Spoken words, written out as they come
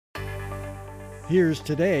Here's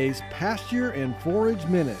today's Pasture and Forage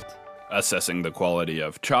Minute. Assessing the quality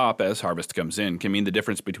of chop as harvest comes in can mean the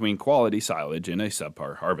difference between quality silage and a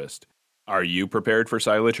subpar harvest. Are you prepared for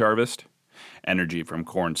silage harvest? Energy from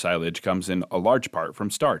corn silage comes in a large part from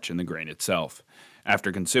starch in the grain itself.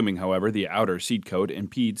 After consuming, however, the outer seed coat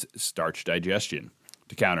impedes starch digestion.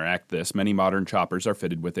 To counteract this, many modern choppers are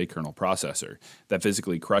fitted with a kernel processor that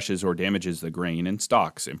physically crushes or damages the grain and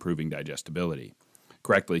stalks, improving digestibility.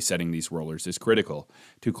 Correctly setting these rollers is critical.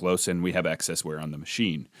 Too close and we have excess wear on the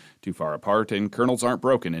machine. Too far apart and kernels aren't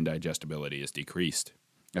broken and digestibility is decreased.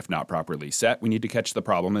 If not properly set, we need to catch the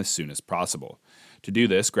problem as soon as possible. To do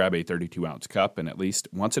this, grab a 32-ounce cup and at least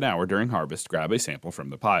once an hour during harvest, grab a sample from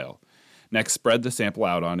the pile. Next, spread the sample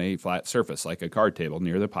out on a flat surface like a card table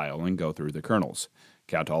near the pile and go through the kernels.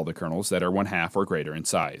 Count all the kernels that are 1/2 or greater in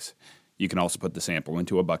size. You can also put the sample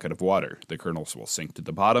into a bucket of water. The kernels will sink to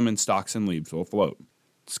the bottom and stalks and leaves will float.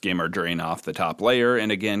 Skim or drain off the top layer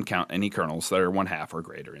and again count any kernels that are 1/2 or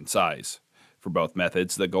greater in size. For both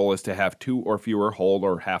methods, the goal is to have 2 or fewer whole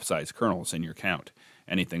or half-size kernels in your count.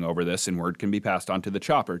 Anything over this inward can be passed on to the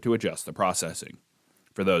chopper to adjust the processing.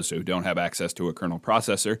 For those who don't have access to a kernel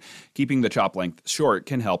processor, keeping the chop length short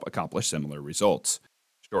can help accomplish similar results.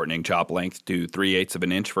 Shortening chop length to 3/8 of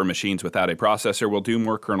an inch for machines without a processor will do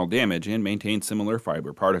more kernel damage and maintain similar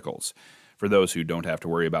fiber particles. For those who don't have to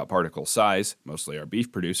worry about particle size, mostly our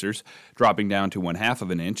beef producers, dropping down to 1/2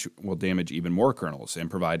 of an inch will damage even more kernels and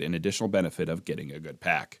provide an additional benefit of getting a good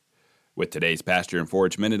pack. With today's Pasture and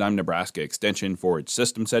Forage Minute, I'm Nebraska Extension Forage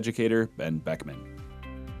Systems Educator Ben Beckman.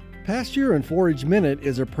 Pasture and Forage Minute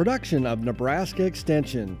is a production of Nebraska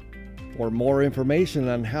Extension. For more information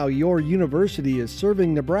on how your university is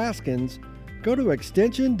serving Nebraskans, go to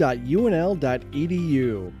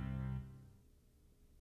extension.unl.edu.